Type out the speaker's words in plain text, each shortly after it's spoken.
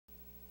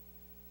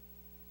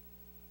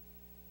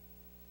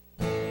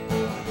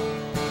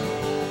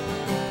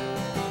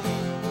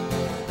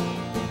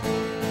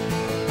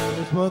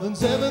There's more than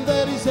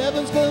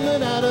 737s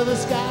coming out of the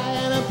sky,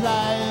 and I'm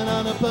flying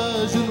on a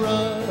Persian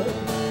rug.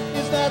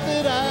 It's not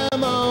that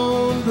I'm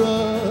on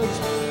drugs,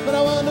 but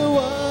I wonder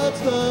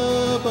what's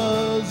the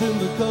buzz in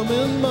the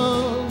coming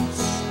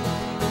months.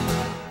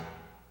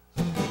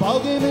 The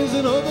ballgame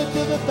isn't over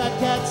till the fat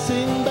cats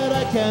sing, but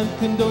I can't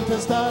condone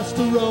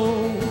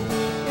testosterone.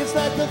 It's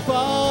like the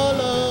fall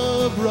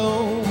of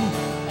Rome,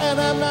 and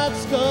I'm not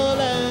skull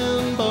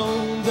and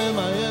bones. Am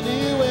I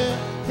anywhere?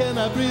 Can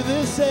I breathe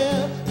this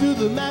air? Do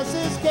the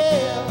masses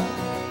care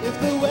if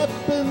the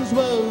weapons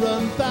were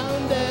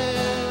unfounded?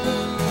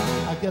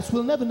 I guess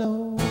we'll never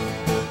know.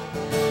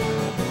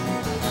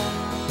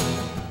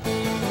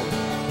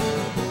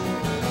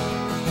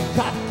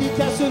 Cocky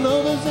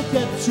Casanovas are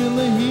catching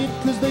the heat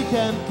 'cause they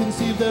can't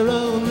conceive their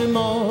own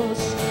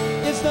remorse.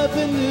 It's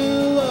nothing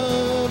new,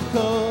 of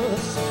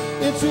course.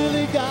 It's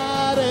really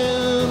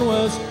gotten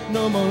worse.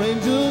 No more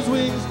angels'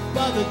 wings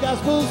while the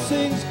gospel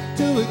sings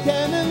to a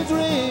cannon's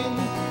ring.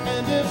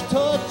 And if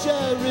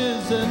torture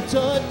isn't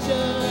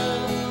torture,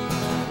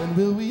 then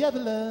will we ever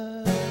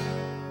learn?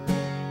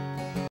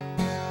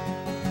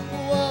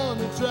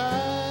 Wanna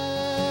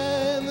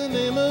try in the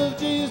name of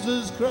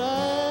Jesus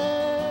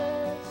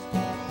Christ?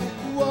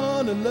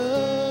 Wanna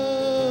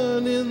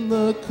learn in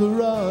the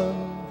Quran?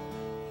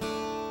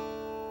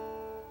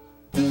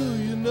 Do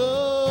you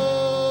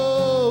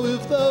know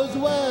if those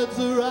words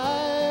are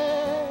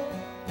right?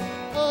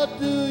 Or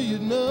do you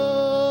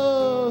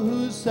know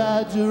whose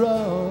side you're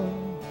on?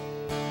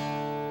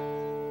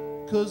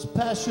 'Cause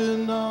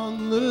passion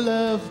on the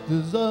left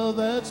is all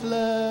that's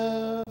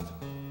left.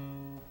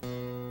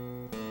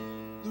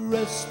 The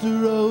rest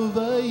are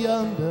over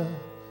yonder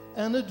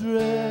and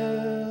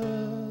adrift.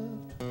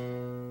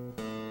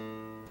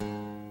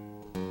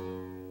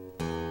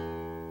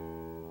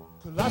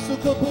 Colossal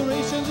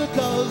corporations are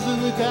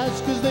causing the crash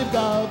 'cause they've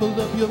gobbled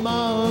up your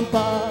mom and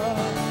pop.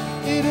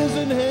 It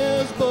isn't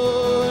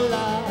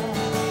Hezbollah,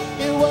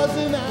 it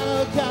wasn't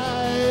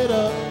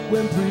Al-Qaeda.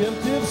 When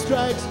preemptive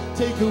strikes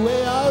take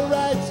away our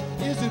rights,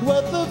 is it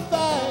worth the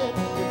fight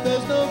if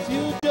there's no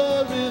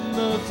future in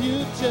the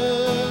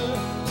future?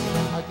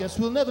 I guess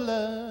we'll never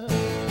learn.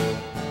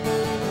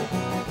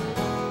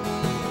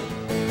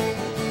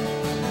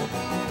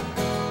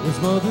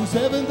 There's more than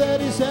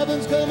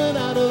 737s coming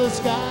out of the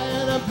sky,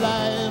 and I'm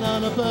flying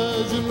on a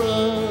Persian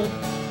rug.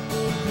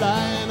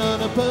 Flying on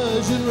a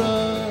Persian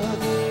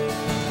rug.